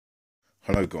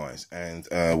Hello guys, and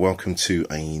welcome to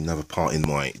another part in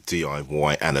my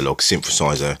DIY analog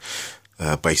synthesizer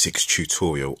basics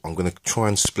tutorial. I'm going to try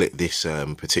and split this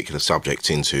particular subject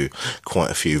into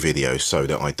quite a few videos so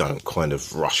that I don't kind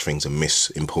of rush things and miss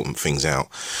important things out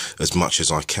as much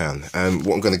as I can.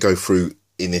 What I'm going to go through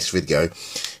in this video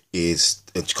is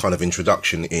a kind of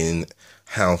introduction in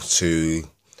how to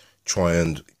try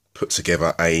and put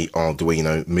together a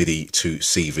Arduino MIDI to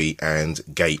CV and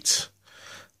gate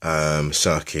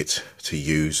circuit to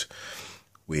use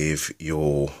with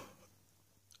your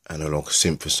analog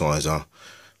synthesizer,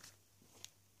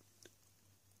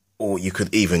 or you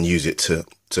could even use it to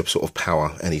sort of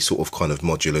power any sort of kind of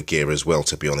modular gear as well,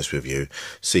 to be honest with you.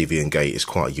 CV and gate is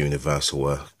quite a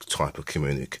universal type of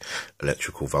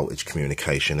electrical voltage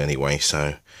communication anyway,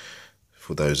 so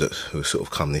for those who sort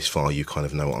of come this far, you kind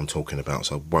of know what I'm talking about,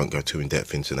 so I won't go too in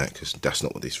depth into that because that's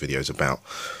not what this video is about.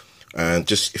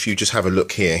 If you just have a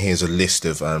look here, here's a list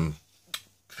of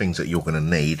things that you're going to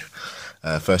need.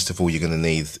 First of all, you're going to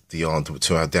need to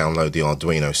download the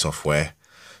Arduino software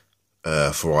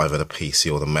for either the PC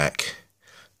or the Mac,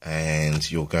 and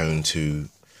you're going to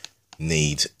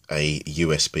need a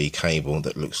USB cable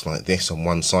that looks like this on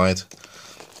one side,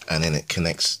 and then it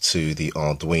connects to the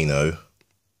Arduino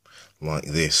like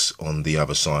this on the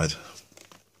other side.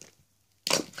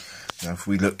 Now if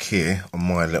we look here on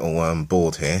my little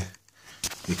board here,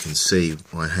 you can see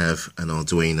I have an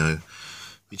Arduino,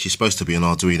 which is supposed to be an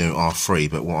Arduino R3,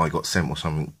 but what I got sent was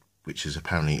something which is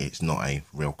apparently it's not a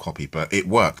real copy, but it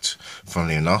worked,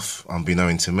 funnily enough,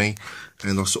 unbeknown to me,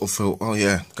 and I sort of thought, oh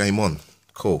yeah, game on,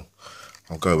 cool,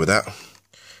 I'll go with that.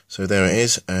 So there it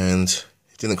is, and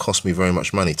it didn't cost me very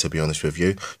much money, to be honest with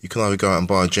you. You can either go out and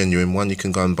buy a genuine one, you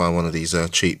can go and buy one of these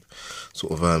cheap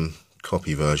sort of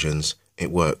copy versions.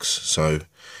 It works, so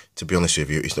to be honest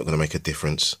with you, it's not going to make a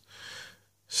difference.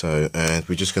 So, and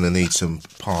we're just going to need some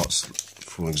parts.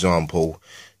 For example,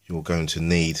 you're going to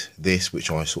need this, which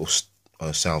I sort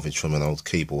of salvaged from an old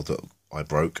keyboard that I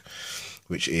broke,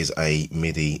 which is a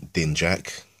MIDI DIN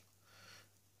jack.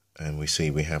 And we see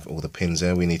we have all the pins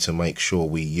there. We need to make sure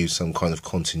we use some kind of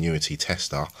continuity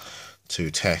tester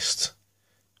to test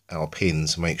our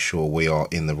pins, make sure we are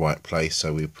in the right place.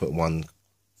 So we put one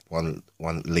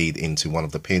lead into one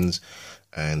of the pins,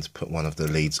 and put one of the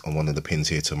leads on one of the pins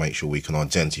here to make sure we can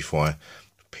identify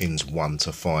pins 1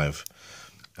 to 5.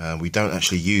 We don't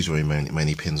actually use very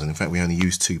many pins, and in fact we only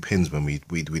use 2 pins when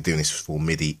we're doing this for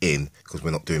MIDI in, because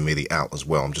we're not doing MIDI out as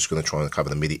well. I'm just going to try and cover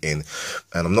the MIDI in,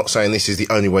 and I'm not saying this is the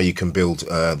only way you can build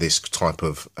this type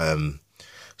of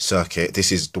circuit.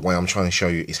 This is the way I'm trying to show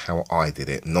you is how I did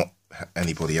it, not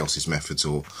anybody else's methods,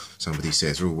 or somebody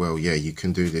says, oh well, yeah, you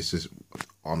can do this.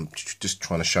 I'm just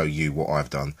trying to show you what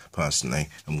I've done personally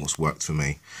and what's worked for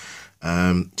me.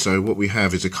 So what we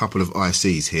have is a couple of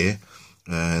ICs here,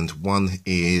 and one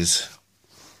is,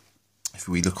 if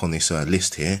we look on this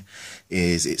list here,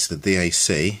 it's the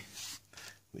DAC,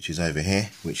 which is over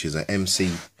here, which is a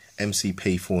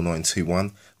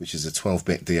MCP4921, which is a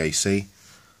 12-bit DAC.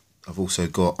 I've also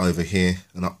got over here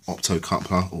an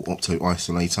optocoupler or opto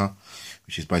isolator,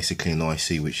 which is basically an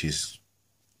IC which is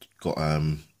got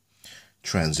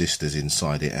transistors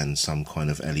inside it and some kind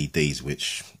of LEDs,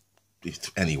 which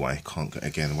anyway, I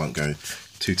won't go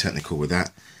too technical with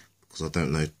that because I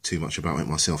don't know too much about it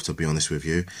myself, to be honest with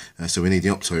you. So we need the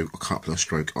optocoupler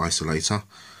stroke isolator,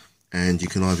 and you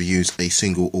can either use a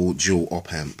single or dual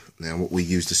op amp. Now what we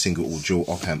use the single or dual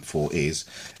op amp for is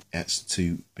it's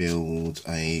to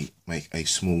make a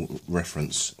small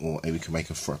reference, or we can make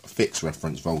a fixed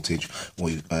reference voltage or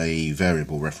a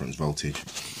variable reference voltage,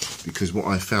 because what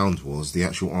I found was the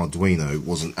actual Arduino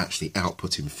wasn't actually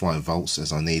outputting 5 volts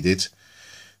as I needed.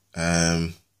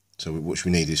 So what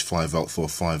we need is 5 volt for a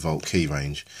 5 volt key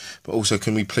range. But also,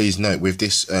 can we please note with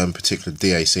this particular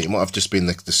DAC, it might have just been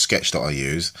the sketch that I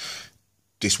used.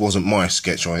 This wasn't my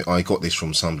sketch. I got this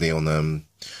from somebody on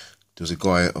there was a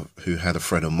guy who had a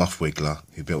thread on Muff Wiggler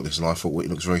who built this, and I thought, well, it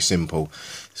looks very simple.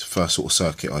 It's the first sort of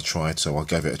circuit I tried, so I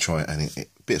gave it a try, and it a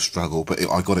bit of struggle, but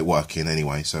I got it working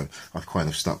anyway, so I've kind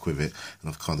of stuck with it, and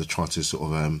I've kind of tried to sort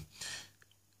of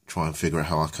try and figure out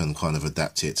how I can kind of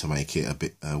adapt it to make it a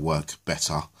bit work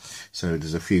better. So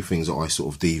there's a few things that I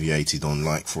sort of deviated on,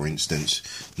 like for instance,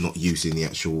 not using the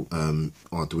actual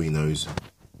Arduino's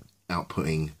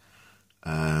outputting,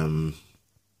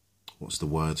 what's the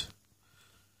word?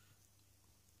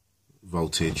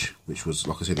 voltage, which was,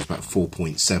 like I said, it's about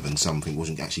 4.7 something,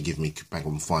 wasn't actually giving me bang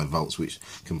on 5 volts, which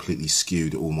completely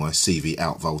skewed all my CV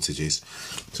out voltages.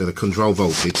 So the control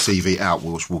voltage, CV out,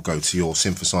 which will go to your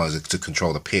synthesizer to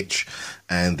control the pitch,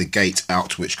 and the gate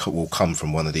out, which will come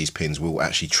from one of these pins, will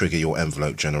actually trigger your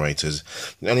envelope generators.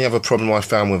 The only other problem I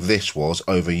found with this was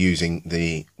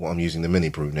overusing what I'm using the mini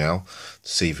brew now,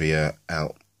 CV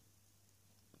out,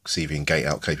 CV and gate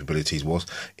out capabilities, was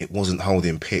it wasn't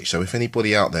holding pitch. So if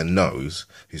anybody out there knows,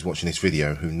 who's watching this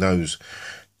video, who knows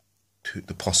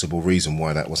the possible reason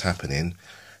why that was happening,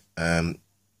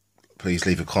 please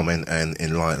leave a comment and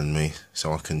enlighten me,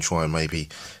 so I can try and maybe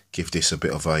give this a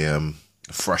bit of a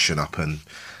freshen up and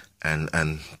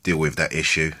deal with that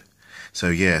issue. So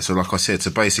yeah, so like I said, so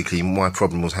basically my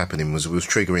problem was happening was it was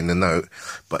triggering the note,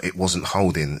 but it wasn't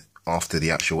holding after the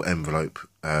actual envelope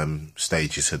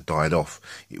stages had died off.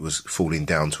 It was falling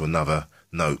down to another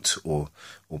note, or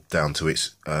down to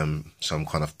its some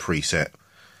kind of preset,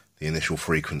 the initial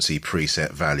frequency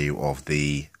preset value of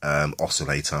the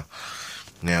oscillator.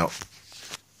 Now,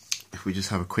 if we just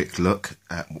have a quick look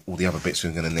at all the other bits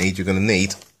we're going to need, you're going to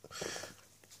need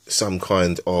some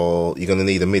kind of, you're going to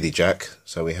need a MIDI jack.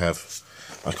 So we have,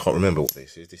 I can't remember what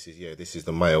this is. This is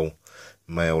the male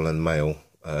and male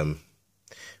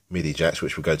MIDI jacks,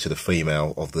 which will go to the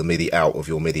female of the MIDI out of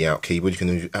your MIDI out keyboard. You can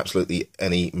use absolutely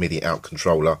any MIDI out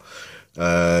controller.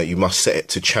 You must set it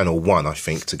to channel 1, I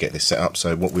think, to get this set up.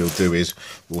 So what we'll do is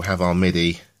we'll have our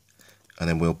MIDI, and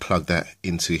then we'll plug that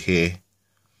into here.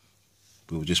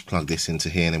 We'll just plug this into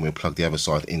here, and then we'll plug the other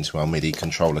side into our MIDI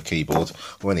controller keyboard,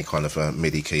 or any kind of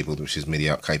MIDI keyboard which is MIDI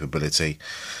out capability.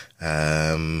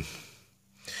 And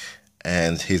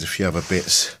here's a few other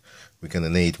bits. We're going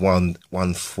to need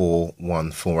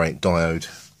 14148 diode,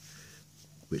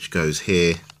 which goes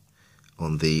here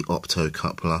on the opto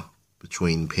coupler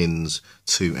between pins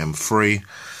 2 and 3.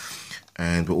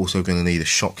 And we're also going to need a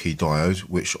Schottky diode,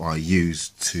 which I use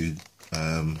to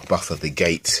buffer the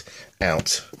gate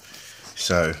out.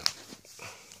 So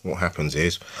what happens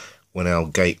is, when our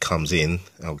gate comes in,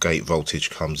 our gate voltage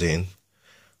comes in,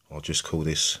 I'll just call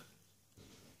this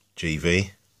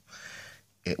GV,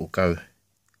 it will go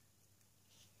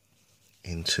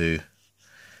into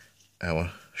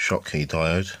our Schottky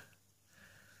diode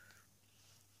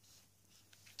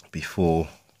before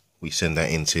we send that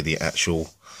into the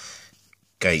actual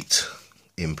gate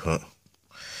input,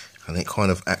 and it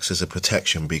kind of acts as a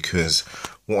protection, because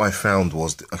what I found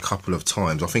was a couple of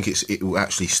times, I think it will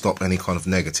actually stop any kind of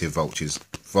negative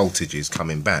voltages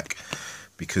coming back,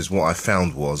 because what I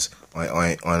found was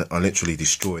I literally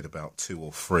destroyed about 2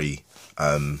 or 3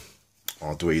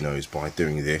 Arduinos by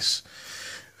doing this.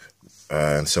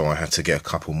 And so I had to get a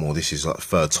couple more. This is like the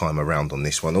 3rd time around on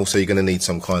this one. Also, you're going to need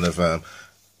some kind of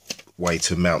way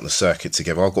to mount the circuit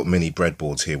together. I've got mini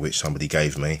breadboards here, which somebody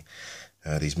gave me.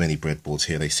 These mini breadboards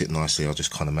here, they sit nicely. I'll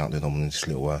just kind of mount them on this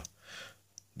little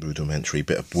rudimentary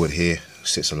bit of wood here.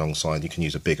 Sits alongside. You can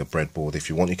use a bigger breadboard if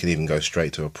you want. You can even go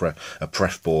straight to a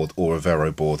pref board or a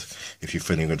Vero board if you're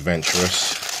feeling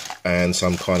adventurous. And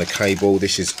some kind of cable.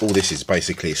 This is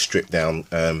basically a stripped down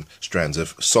strands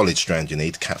of solid strand you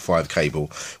need, Cat 5 cable,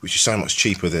 which is so much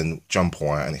cheaper than jump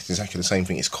wire, and it's exactly the same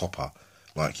thing. It's copper.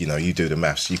 Like, you know, you do the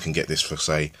maths, you can get this for,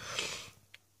 say,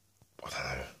 I don't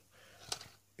know,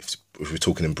 if we're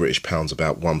talking in British pounds,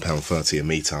 about £1.30 a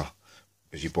metre.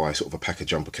 As you buy sort of a pack of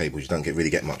jumper cables, you don't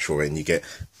really get much for it, and you get,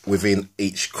 within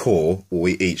each core, or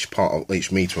each part of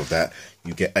each metre of that,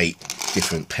 you get 8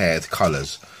 different paired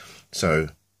colours. So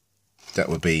that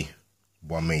would be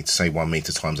 1 metre, say 1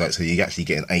 metre times 8, so you're actually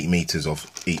getting 8 metres of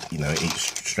each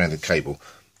stranded cable.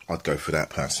 I'd go for that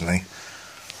personally.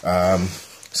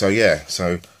 So yeah,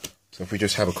 so if we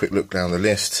just have a quick look down the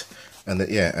list, and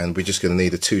and we're just going to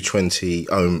need a 220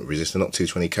 ohm resistor, not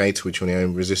 220k, 220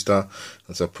 ohm resistor.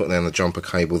 And so I put down the jumper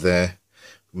cable there,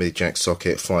 MIDI jack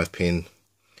socket, 5-pin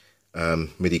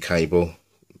MIDI cable,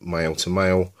 male to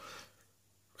male.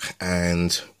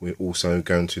 And we're also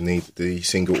going to need the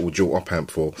single or dual op amp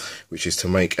for, which is to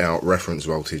make our reference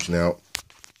voltage. Now,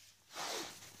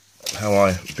 how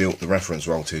I built the reference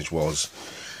voltage was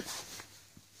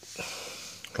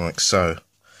like so.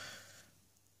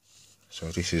 So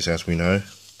this is, as we know,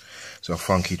 so our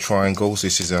funky triangles.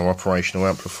 This is our operational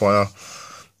amplifier.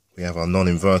 We have our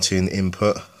non-inverting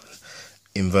input,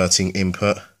 inverting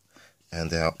input,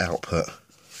 and our output.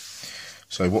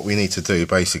 So what we need to do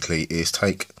basically is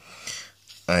take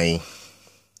a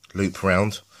loop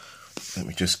round. Let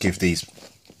me just give these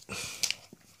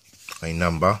a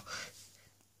number.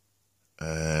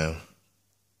 So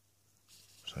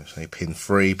say pin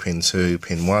 3, pin 2,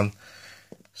 pin 1.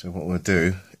 So what we'll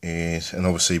do is, and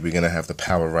obviously we're going to have the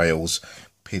power rails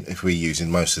pin, if we're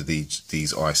using most of these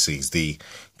ICs, the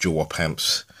dual op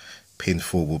amps, pin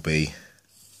 4 will be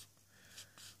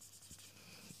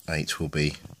 8 will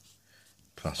be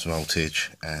plus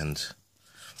voltage, and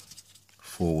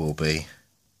 4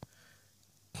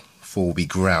 will be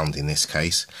ground in this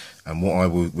case. And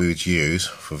what we would use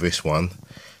for this one,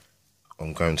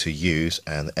 I'm going to use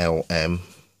an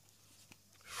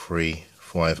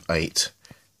LM358,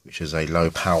 which is a low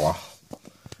power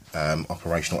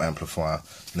operational amplifier.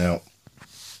 Now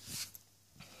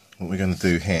what we're going to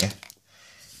do here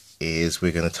is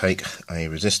we're going to take a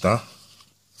resistor,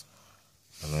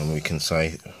 and then we can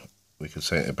say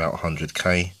about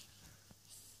 100k,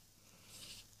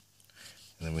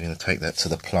 and then we're going to take that to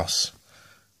the plus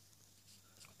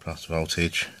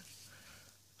voltage,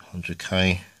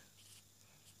 100k,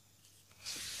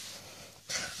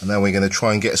 and now we're going to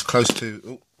try and get as close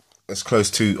to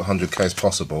 100k as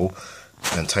possible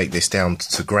and take this down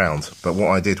to ground. But what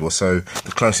I did was, so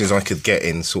the closest I could get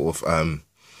in sort of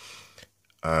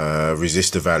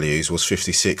resistor values was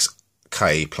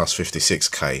 56k plus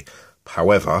 56k.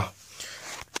 However,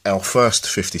 our first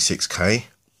 56k,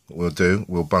 what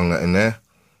we'll bung that in there,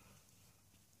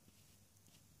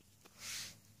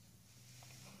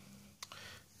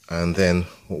 and then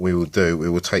what we will do, we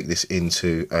will take this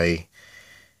into a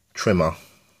trimmer.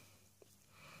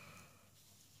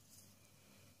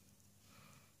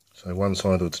 So one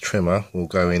side of the trimmer will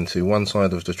go into one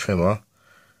side of the trimmer.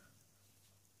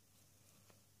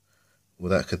 Well,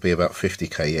 that could be about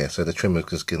 50k, yeah. So the trimmer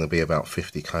is going to be about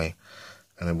 50k,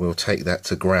 and then we'll take that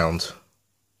to ground.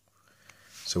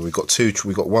 So we've got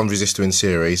one resistor in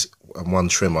series and one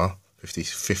trimmer,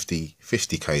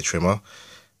 50k trimmer,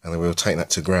 and then we'll take that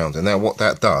to ground. And now what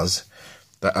that does,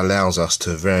 that allows us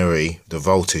to vary the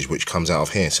voltage which comes out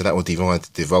of here. So that will divide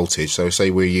the voltage. So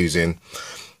say we're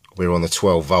on a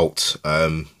 12 volt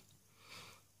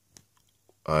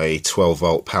a 12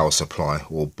 volt power supply,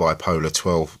 or bipolar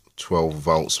 12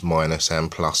 volts minus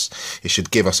and plus. It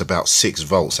should give us about 6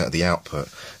 volts at the output,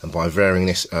 and by varying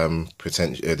this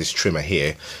this trimmer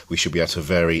here, we should be able to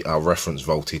vary our reference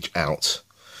voltage out,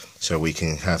 so we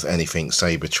can have anything,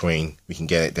 say between, we can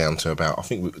get it down to about, I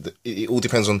think it all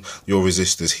depends on your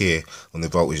resistors here on the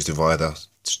voltage divider.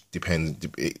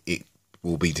 It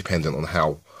will be dependent on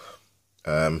how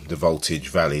the voltage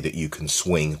value that you can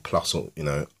swing plus, or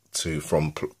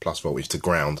from plus voltage to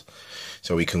ground.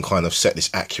 So we can kind of set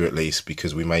this accurately,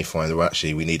 because we may find that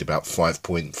actually we need about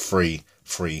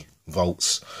 5.33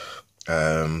 volts.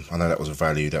 I know that was a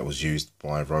value that was used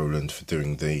by Roland for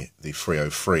doing the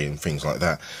 303 and things like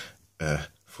that,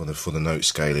 for the note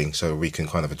scaling. So we can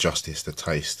kind of adjust this to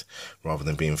taste rather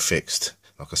than being fixed.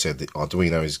 Like I said, the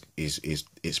Arduino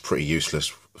is pretty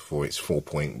useless for its 4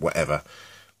 point whatever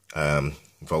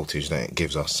voltage that it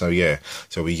gives us. So yeah,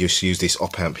 so we just use this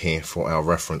op amp here for our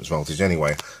reference voltage.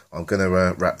 Anyway, I'm gonna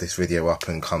wrap this video up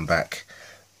and come back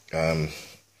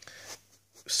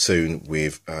soon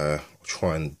with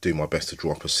try and do my best to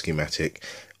draw up a schematic.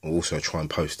 I'll also try and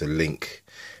post a link.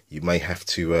 You may have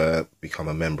to become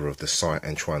a member of the site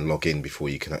and try and log in before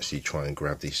you can actually try and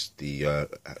grab the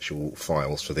actual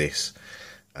files for this.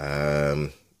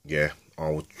 Yeah,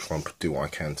 I'll try and do what I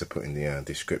can to put in the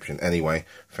description. Anyway,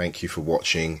 thank you for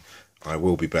watching. I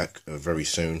will be back very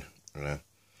soon.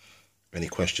 Any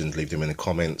questions, leave them in the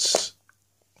comments,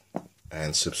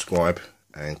 and subscribe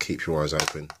and keep your eyes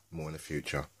open more in the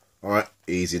future. Alright,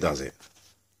 easy does it.